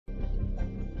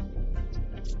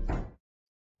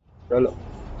चलो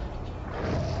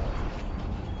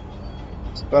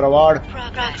पर award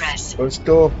Progress.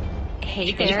 दोस्तों Hey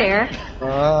there.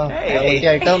 हाँ क्या बोलती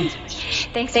item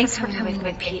Thanks for coming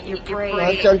with me. You're हाँ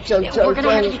brave. चल चल We're चल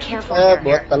gonna have चल to be careful बहुत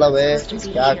here. तलब है We're supposed to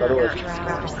be क्या here करूँ after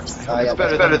hours. हाँ यार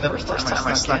It's better than the first time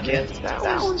I snuck in. That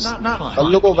was not fun.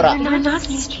 Kullu को बरा We're not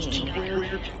sneaking.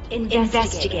 We're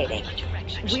investigating.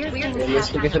 Weird things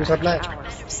investigation happen करना after है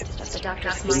hours. But Dr.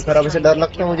 In Smythe's खराबे से trying डर to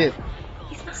लगता है get मुझे you.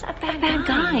 He's not a bad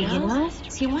guy, you know?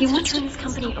 He wants to turn his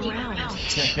company around.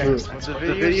 What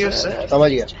the video said. समझ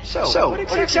गया So,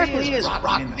 what exactly is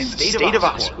rotten in the state of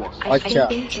Oscorp? I अच्छा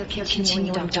think you're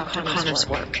continuing Dr. Connor's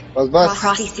work. बस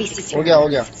Processes हो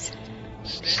गया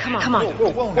Come on.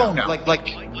 Whoa, no. Like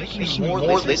making more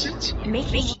lizards?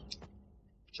 Maybe.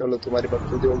 चलो तुम्हारी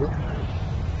बकचोदी हो गई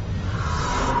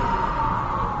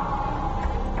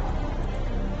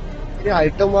ये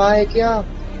आइटम वहाँ है क्या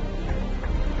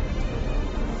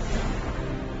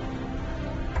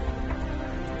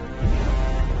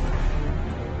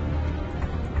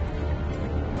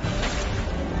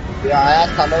ये आया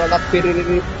साला वाला फिर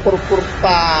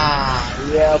पुरपुरपा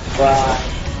ये बाय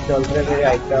चल रहे मेरे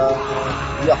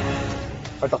आइटम या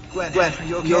हटो Gwen,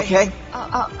 you okay?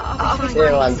 ये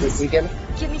वन टू ठीक है ना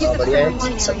Give me हाँ, the बढ़िया है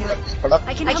coordinates. फटक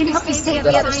I can help you stay the the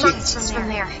other other streets streets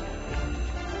from there.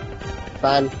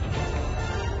 Fan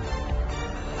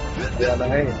जाना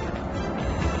है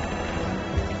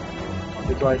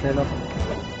अभी तो आइटम है ना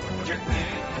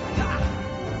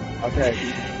अच्छा है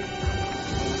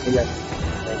ठीक है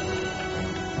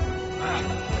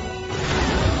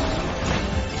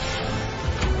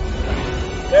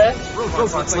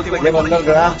ये बंदा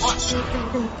गया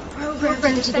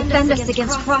Programmed to defend us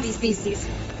against cross species,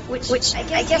 which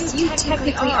I guess you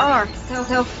technically are.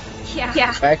 So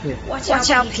yeah. Back है Watch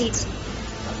out, Pete.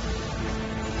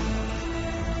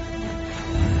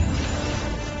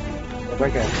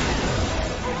 बैक है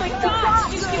Oh my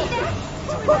God! You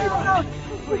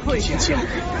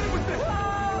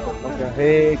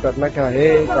करना क्या है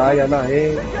कहाँ जाना है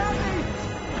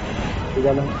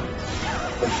जाना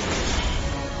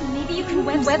Maybe you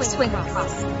can web swing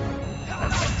across.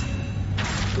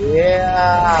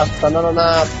 yeah banana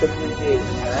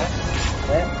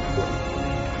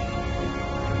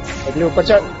अगले ऊपर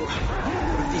चढ़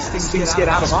These things get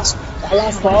out of Oscorp.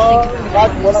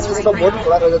 बात बोला मुझे तो बहुत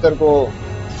बुरा लगा तेरे को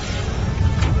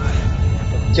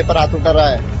बच्चे पर हाथ उठा रहा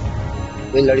है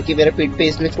ये लड़की मेरे पीठ पे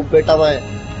इसलिए चुप बैठा हुआ है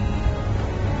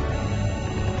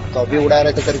तो अभी उड़ा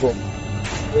रहे थे तेरे को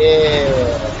ये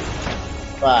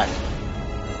बात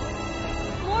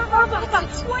More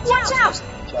robots! Watch out!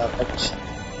 चार पाँच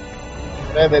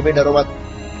अरे बेबी डरो मत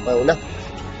मैं हूं ना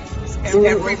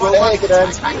Every robot is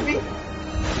attacking me.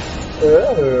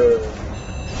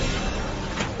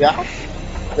 Ja,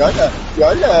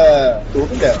 du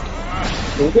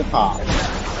det har.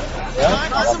 Ja,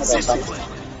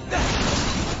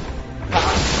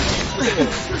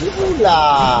 Ula,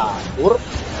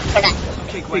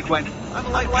 Okay, Gwen. I'm a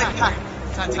light pack.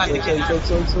 Time to get out.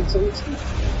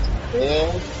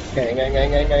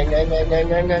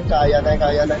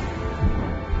 kaya na.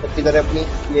 किधर है अपनी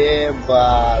ये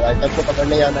आइटम को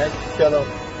पकड़ने जाना है चलो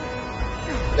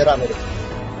इधर आ मेरे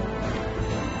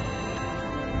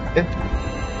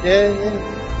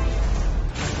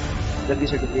जल्दी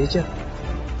से नीचे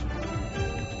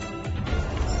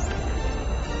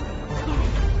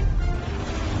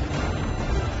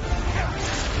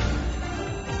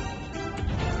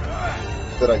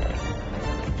इधर आ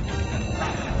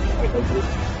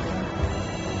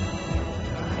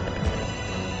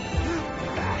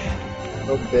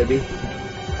बेबी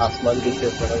आसमान की से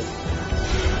पड़ा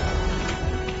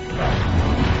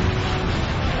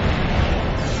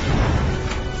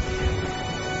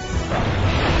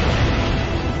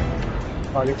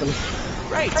आगे चलो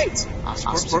Great.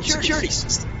 Oscorp security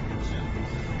system.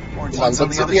 Orange Sounds on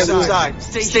the like other side.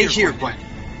 Stay here, Gwen.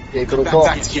 एक Back रुको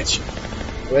to get you.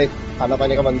 वे खाना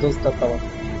पाने का बंदोबस्त करता हूँ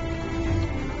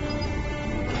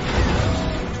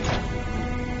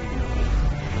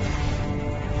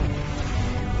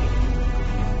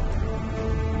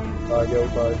आ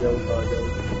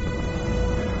जाओ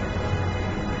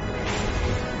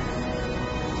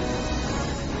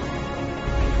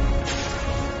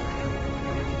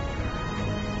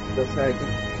कैसा है कि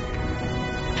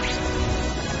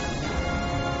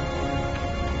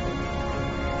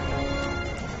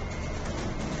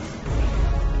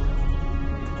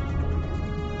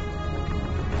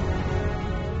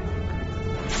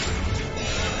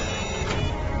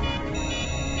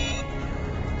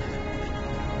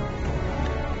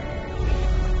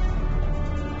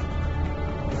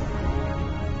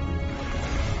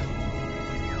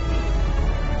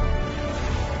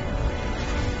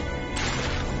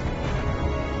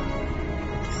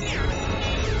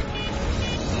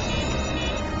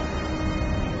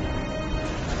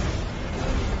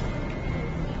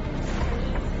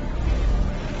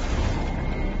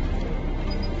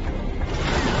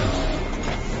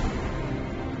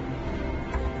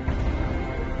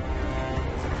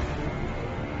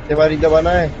कितने बार ही दबाना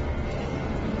है?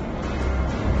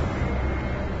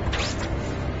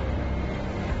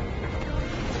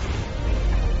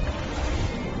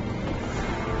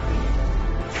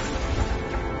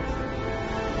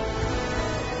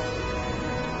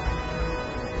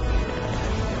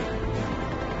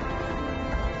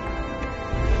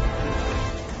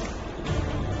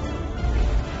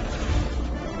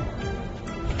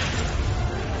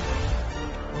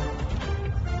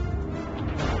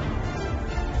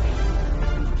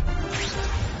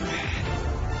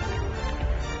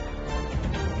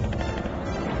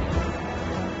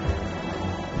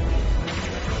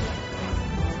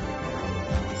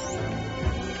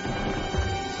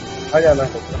 कहाँ जाना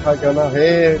है? कहाँ जाना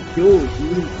है? क्यों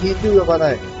ये क्यों दबाना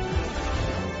है?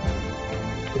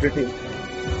 सिक्योरिटी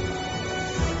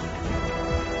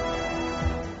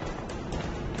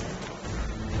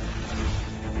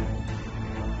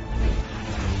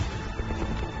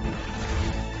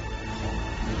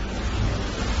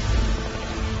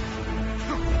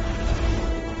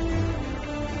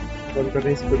बंद कर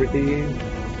रही। सिक्योरिटी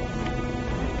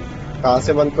कहाँ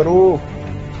से बंद करूँ?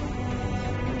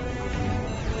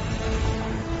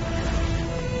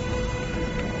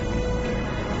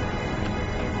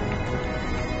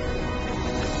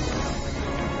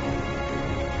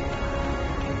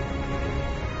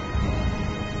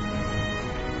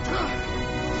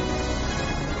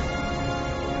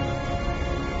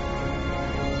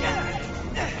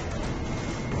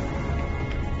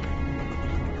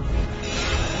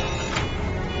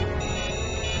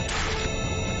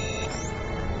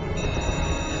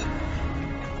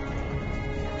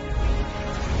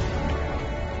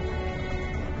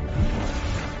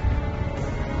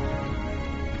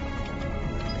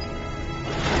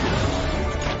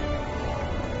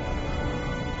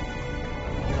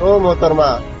 ओ मोहतरमा,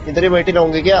 इधर ही बैठी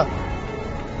रहूंगी क्या?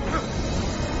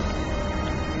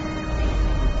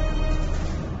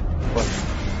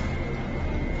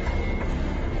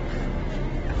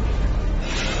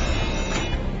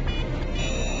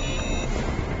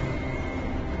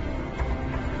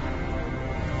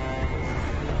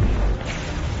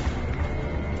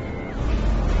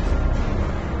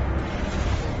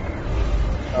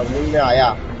 अब्दुल में आया।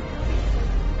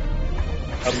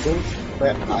 अब्दुल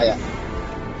में आया।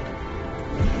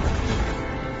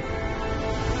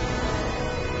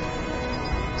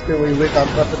 इसके वही हुए काम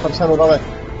करते परेशान हो रहा है।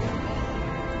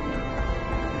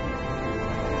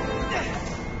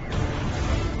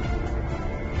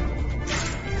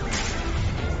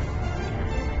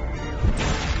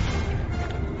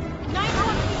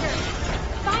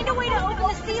 Find a way to open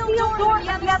the sealed door on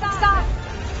the other side.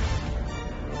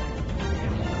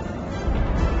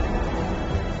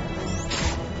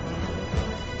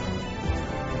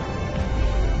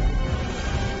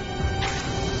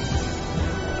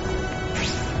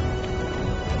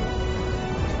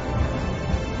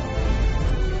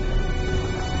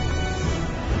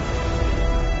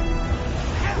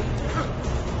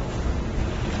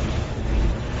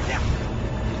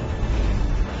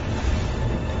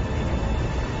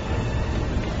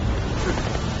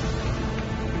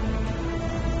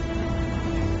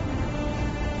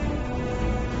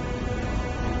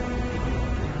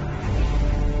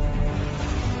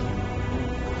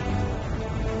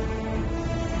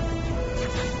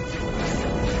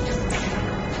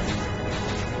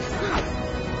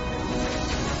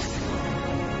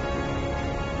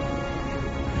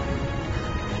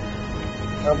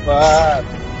 बात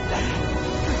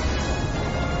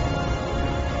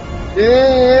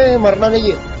ये मरना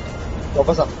नहीं है।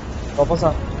 वापस आ, वापस आ,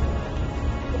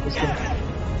 वापस आ।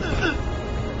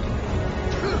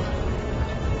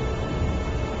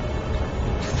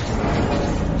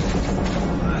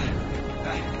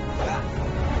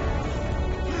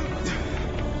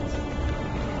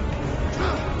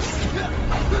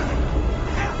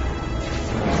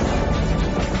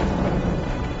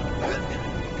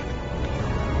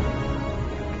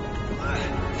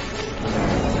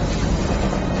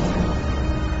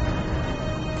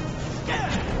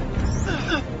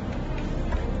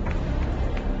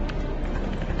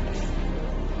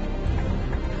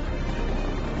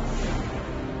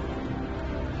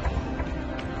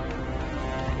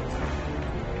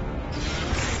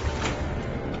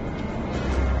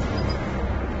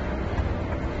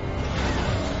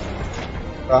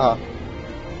 कहा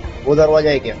वो दरवाजा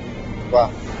है क्या? वाह,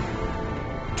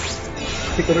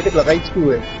 सिक्योरिटी लगाई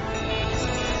क्यों है?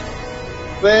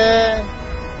 वे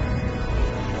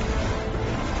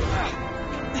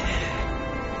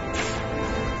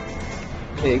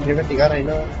एक जगह टिका रही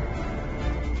ना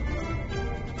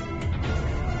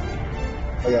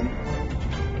भैया।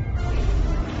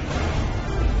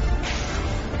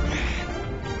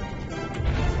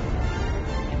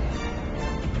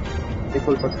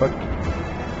 बिल्कुल फटफट।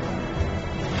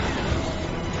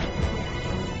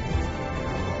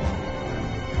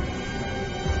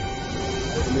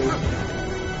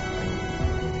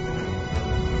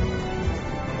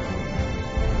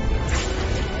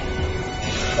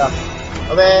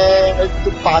 अबे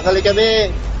तू पागल है क्या बे?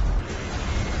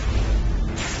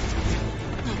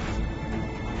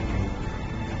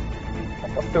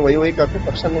 अब तो वही करते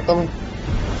परेशान होता हूँ।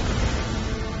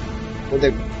 वो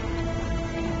देख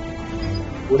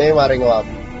बूढ़े ही मारेंगे आप,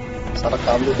 सारा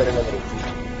काम भी करेंगे मेरे।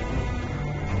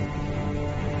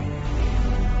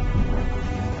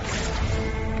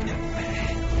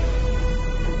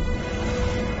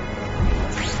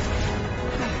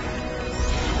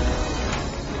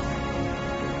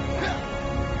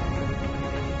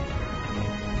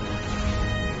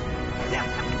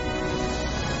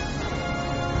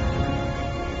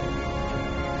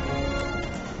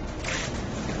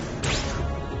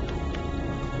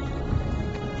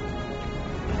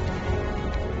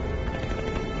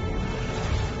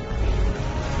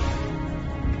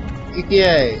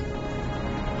 क्या है?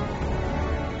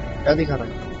 क्या दिखा रहा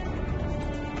है?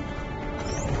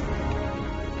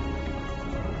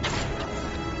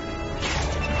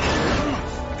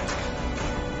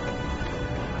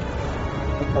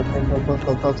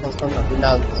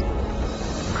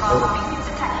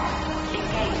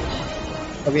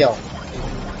 अभी आओ,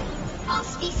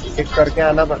 चेक करके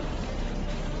आना बस।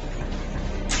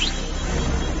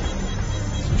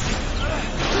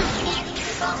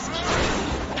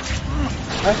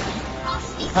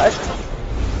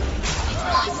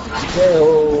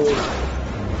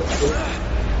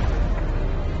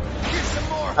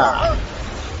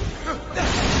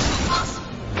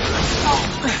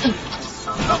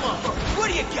 What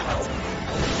do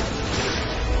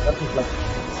you got?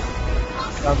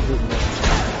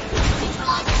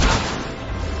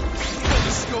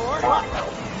 Score?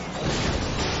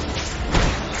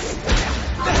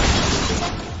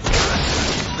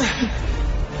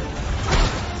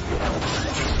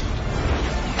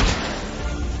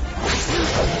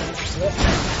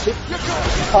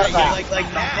 Like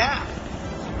that.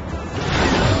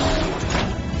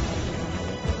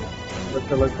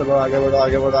 चलो चलो आगे बढ़ो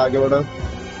आगे बढ़ो आगे बढ़ो।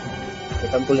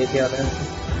 आइटम को लेके आना है।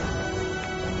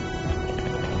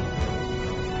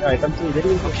 आइटम तो इधर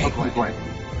ही है। Okay, Gwen.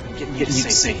 Get you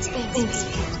safe.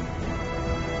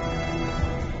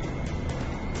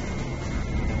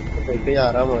 लेके आ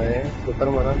रहा मैं, ऊपर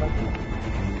मरा ना।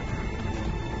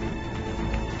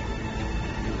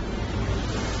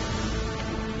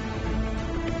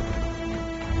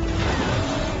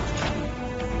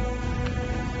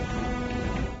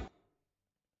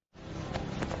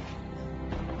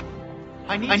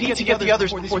 I need to get the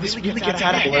others before this really gets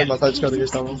out of hand. Massage कर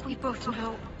देता हूँ। We both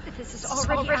know that this is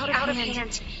already out of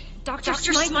hand. Dr.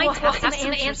 Smythe will have some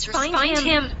answers. Find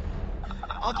him.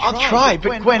 I'll try,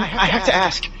 but Gwen, I have to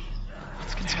ask.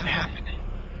 What's gonna happen?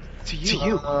 To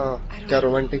you? क्या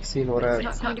romantic scene हो रहा है?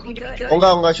 It's not going to be good.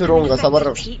 होगा शुरू होगा, सबर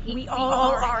रहो। We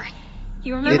all are.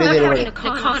 You remember धीरे what धीरे happened to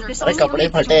Connor? अरे कपड़े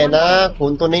फटे हैं ना,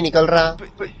 खून तो नहीं निकल रहा।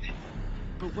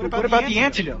 But what about the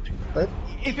antidote?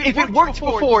 If it worked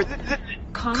before,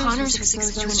 Connor's was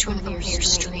exposed to an earlier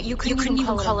strain. You couldn't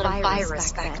even call it a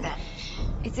virus back then.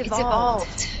 It's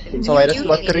evolved. So virus की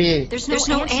बात कर रही है? There's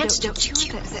no antidote to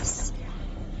cure this.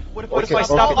 what if I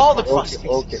stop all the plastic?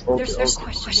 There's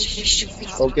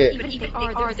questions. Okay. Even if they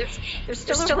are, there's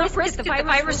still a risk that the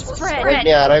virus will spread.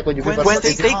 नहीं आ रहा है कुछ भी Gwen,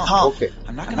 पता stay calm. Okay.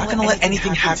 I'm not gonna let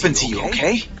anything happen to you,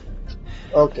 okay?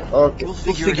 Okay. We'll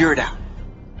figure it out.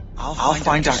 I'll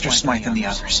find Dr. Smythe and the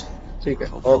others. ठीक है.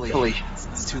 Hopefully,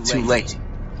 it's too late.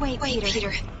 Wait,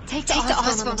 Peter. Take the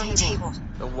Osphone on the table.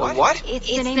 The what? It's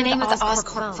the name of the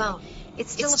Oscorp phone.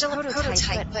 It's still a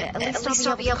prototype, but at least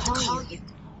I'll be able to call you.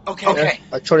 Okay.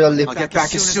 छोड़ जल्दी। I'll get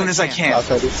back as soon as I can.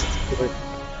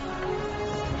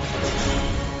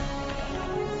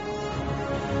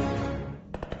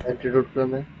 Antidote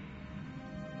plan है।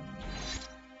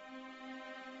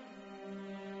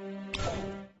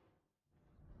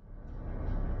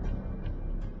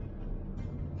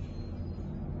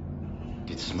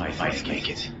 Did Smythe make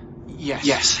it?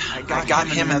 Yes. I got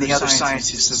him and the other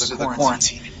scientists to the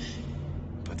quarantine.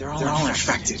 But they're all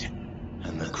infected.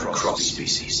 And the cross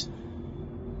species?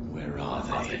 Where are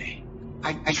they?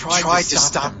 I tried to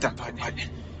stop them, but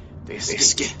they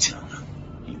escaped. No.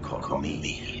 You call me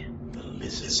the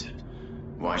lizard.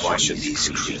 Why should these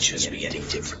creatures be any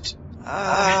different?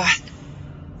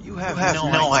 You have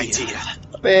no idea.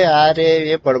 अबे यार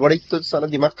ये बड़बड़ी तो सारा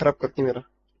दिमाग खराब करती मेरा।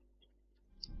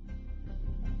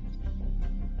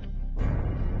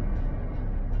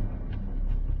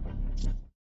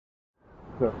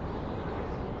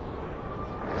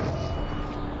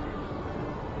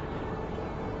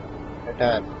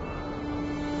 Attack.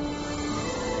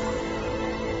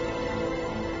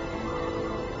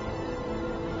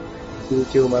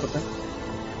 नीचे मारता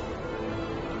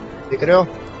देख रहे हो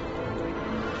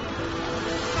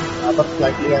यहाँ पर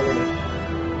फ्लैट लिया मैंने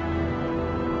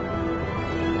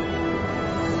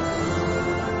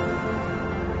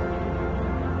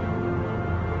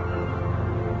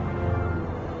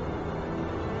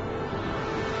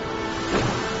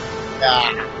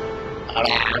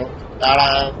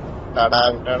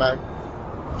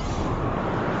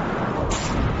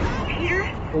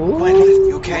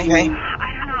You okay? I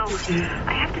don't know.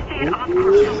 I have to stay at Oscorp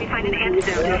until we find an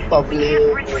antidote. We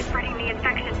can't risk spreading the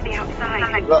infection to the outside.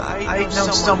 I know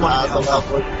someone who can help.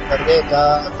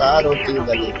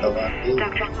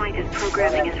 Dr. Smythe is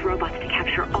programming his robots to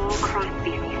capture all cross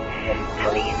species.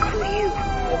 That may include you.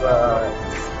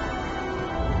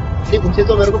 ये मुझे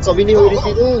तो मेरे को कभी नहीं हो रही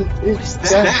थी What is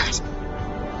that?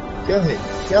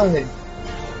 क्या है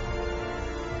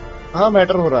हाँ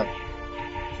मैटर हो रहा है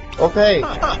okay I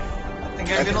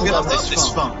think I'm gonna love this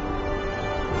phone.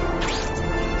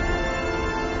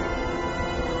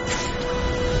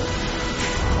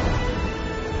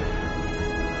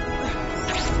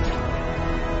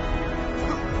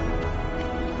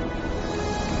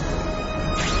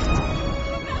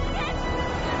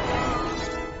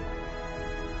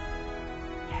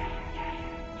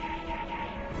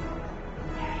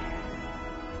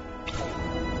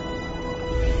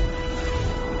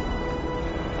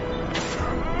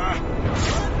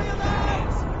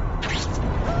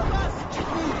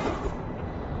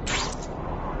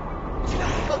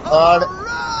 और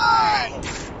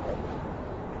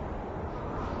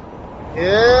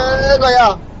ये गया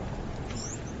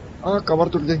कमर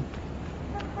टूट गई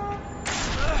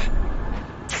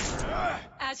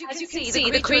As you can see,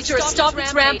 the creature has stopped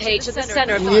its rampage at the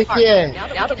center of ये the park. क्या है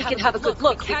Now that we can have a good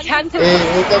look, we can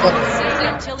ये क्या कर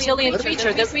reptilian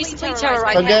creature that recently Sanjay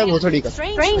terrorized. भोसड़ी का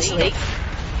Strangely,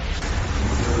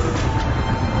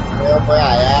 कोई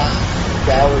आया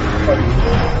क्या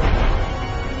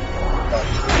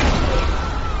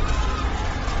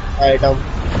item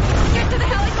get to the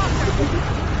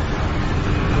helicopter.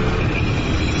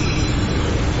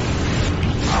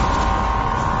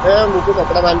 मुझे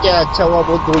कपड़ा बांध के अच्छा हुआ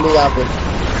बहुत धूल है यहाँ पे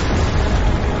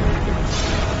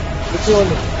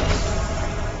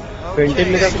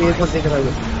पेंटिंग में का क्रिएट दिख रहा है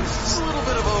It's a little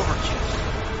bit of overkill.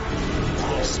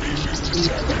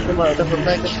 मारता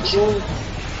पड़ता है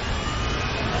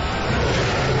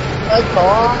Hey,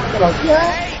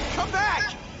 come back!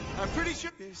 I'm pretty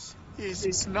sure this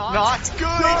is not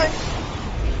good.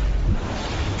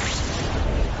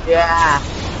 Yeah.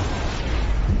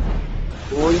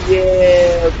 Oh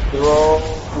yeah,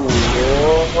 bro.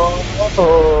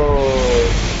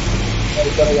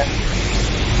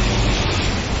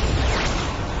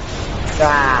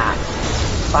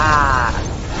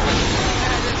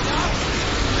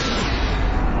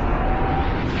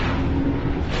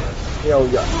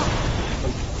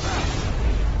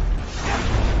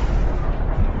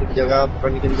 जगह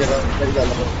पकड़ने के लिए जगह इधर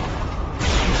जाना पड़ेगा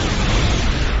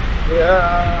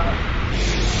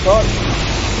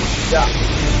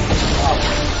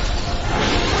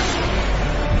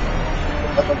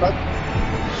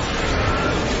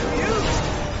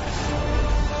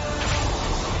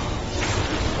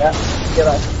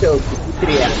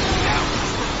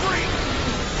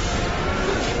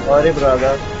अरे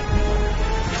ब्रदर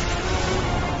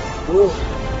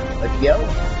बच गया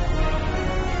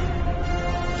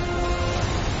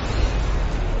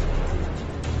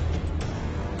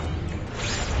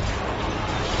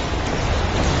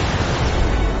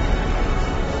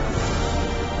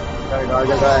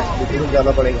जगह है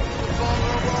जाना पड़ेगा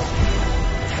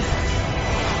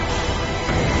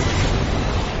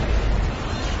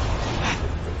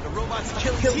The robot's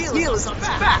Achilles heel is on its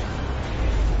back.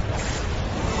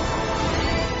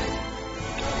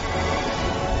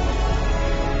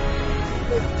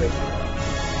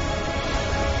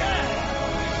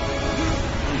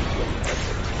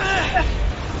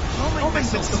 Homing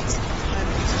missiles.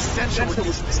 Timing is essential with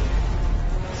this.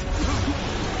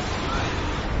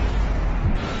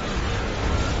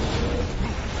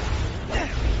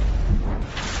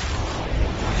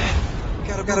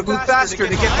 Gotta move faster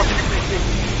to get from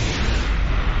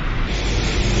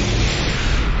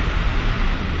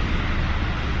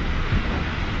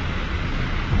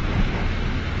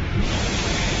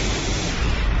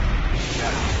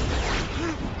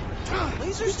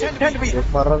Lasers tend to be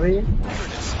मार रही है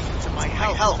to my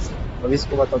health. अब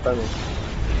इसको बताता नहीं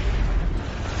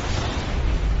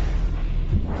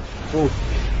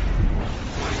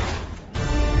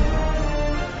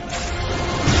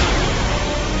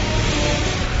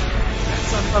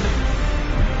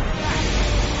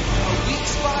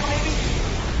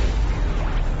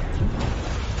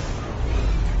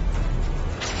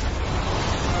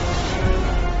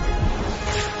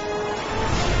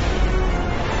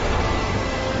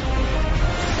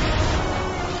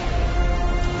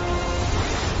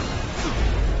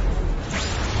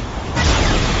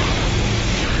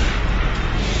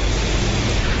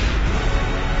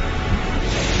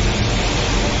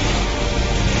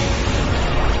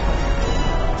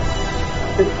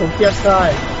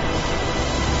공피했다.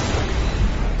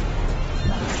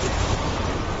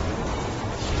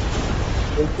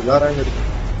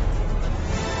 올라가는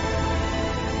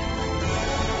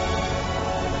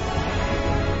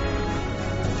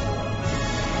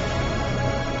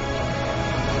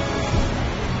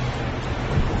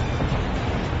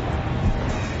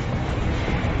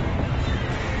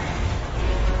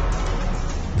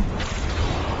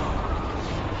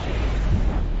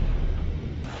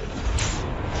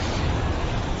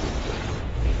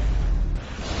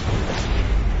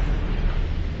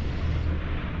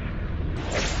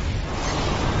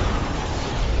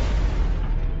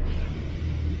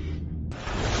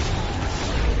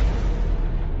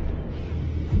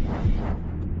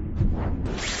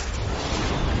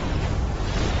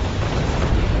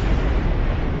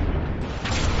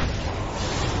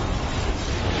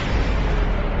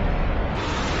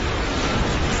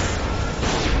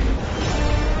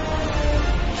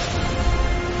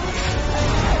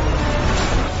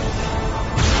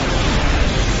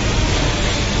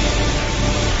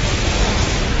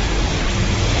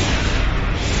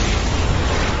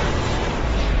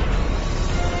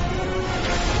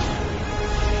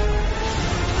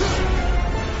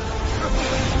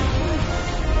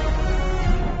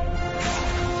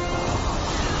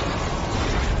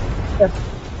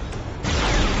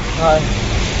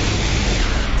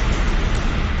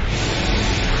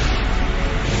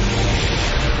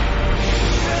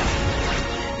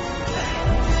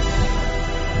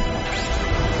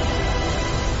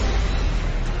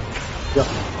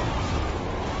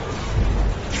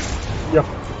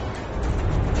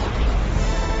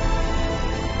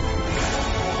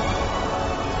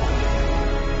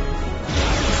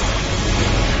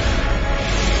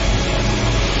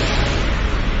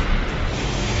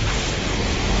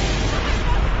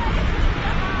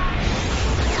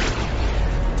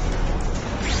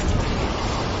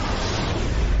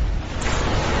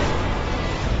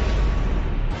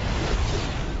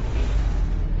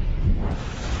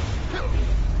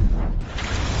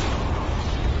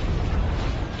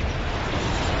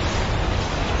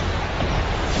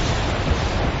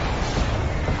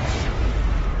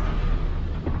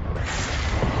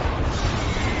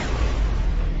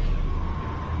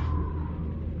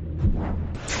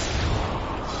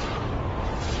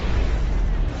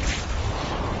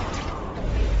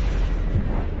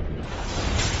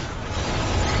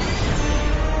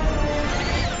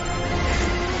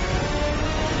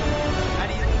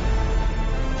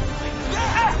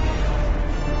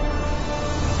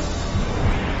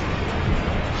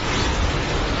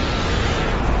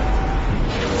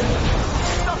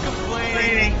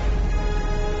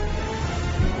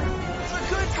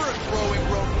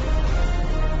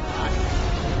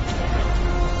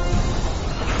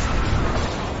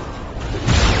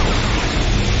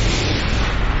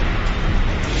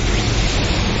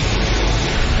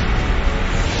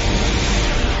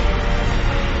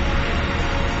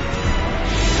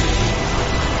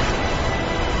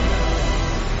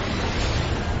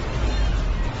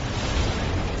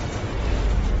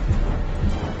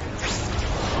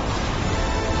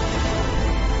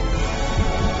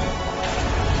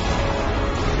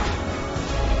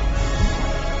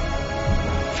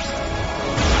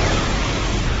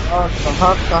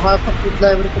कहाँ सब कुछ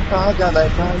लाइब्रेरी को कहाँ जाना है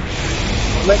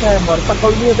भाई मैं क्या हमारे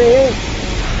पकड़ लिए थे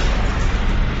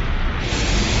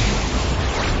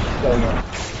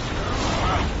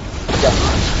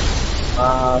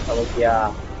हाँ समझ गया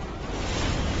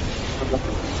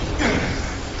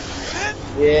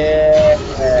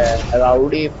ये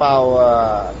राउडी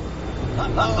पावर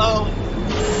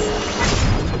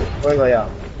हो गया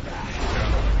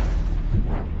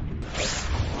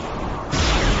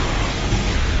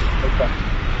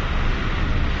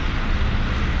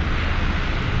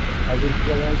I need to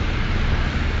get out of here.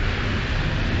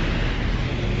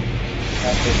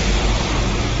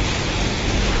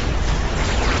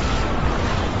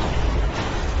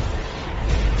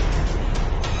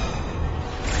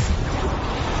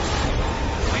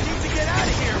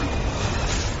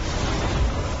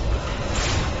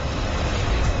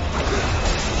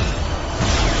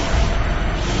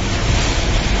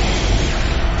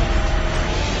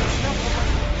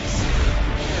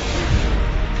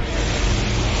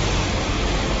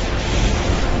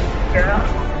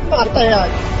 मारता है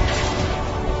आज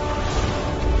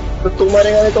तो तू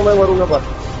मरेगा नहीं तो मैं मरूंगा बस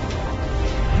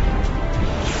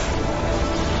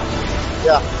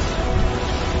या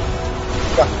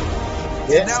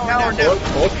ये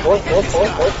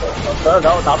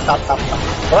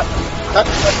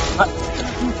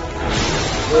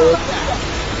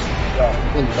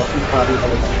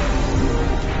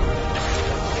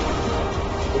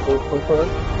dia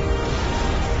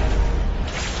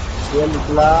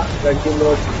निकला गड्डी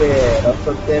रोड पे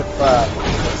रास्ते पर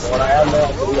और आया मैं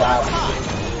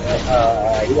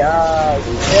यहाँ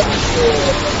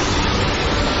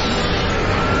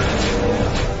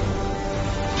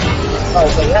हो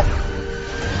गया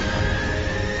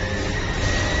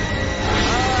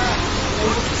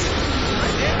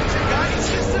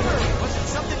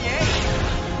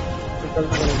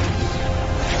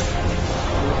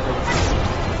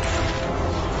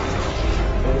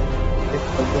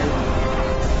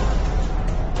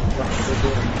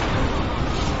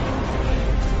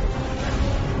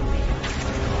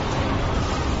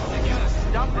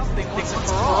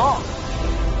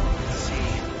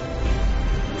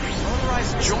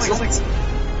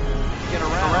Get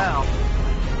around.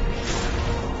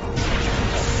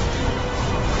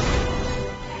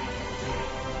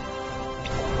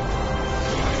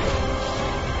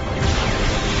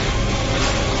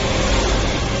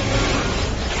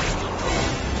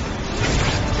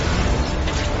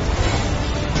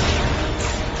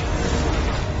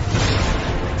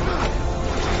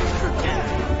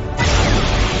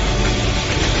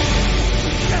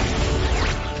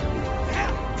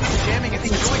 Jamming at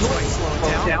these joints might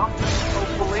slow down.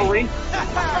 Hopefully.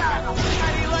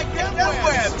 How do you like them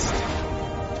webs?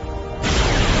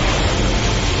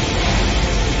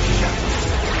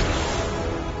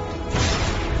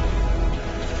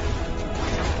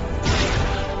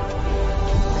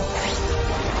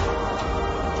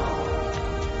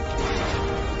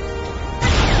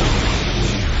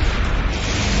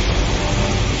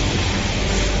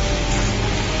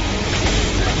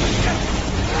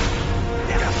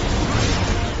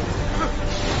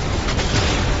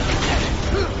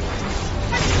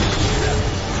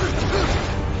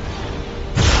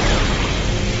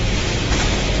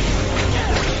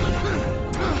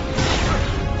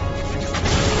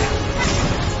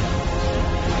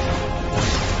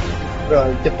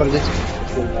 cepat aja.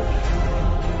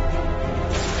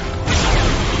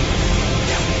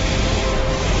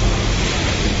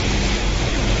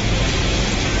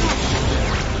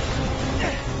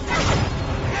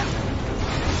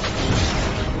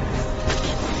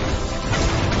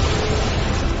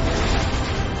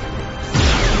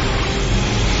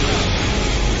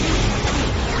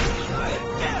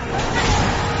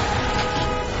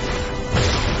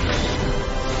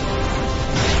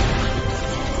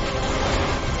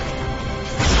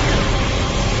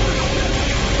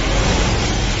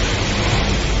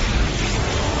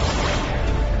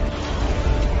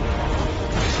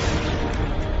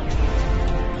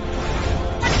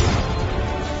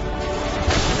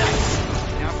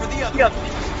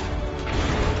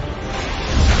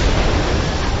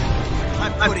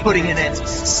 I'm putting an end.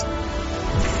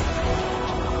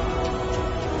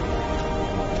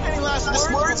 Any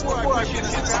last words before I finish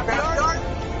this scrapyard?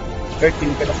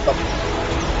 Team can stop.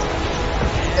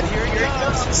 And here it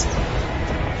goes.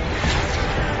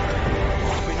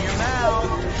 Open your mouth.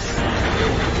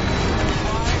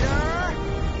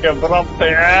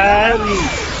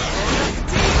 Keberatan.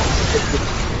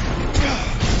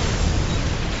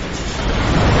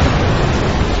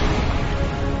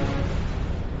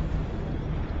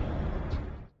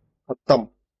 खत्म.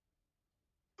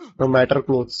 No matter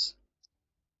close.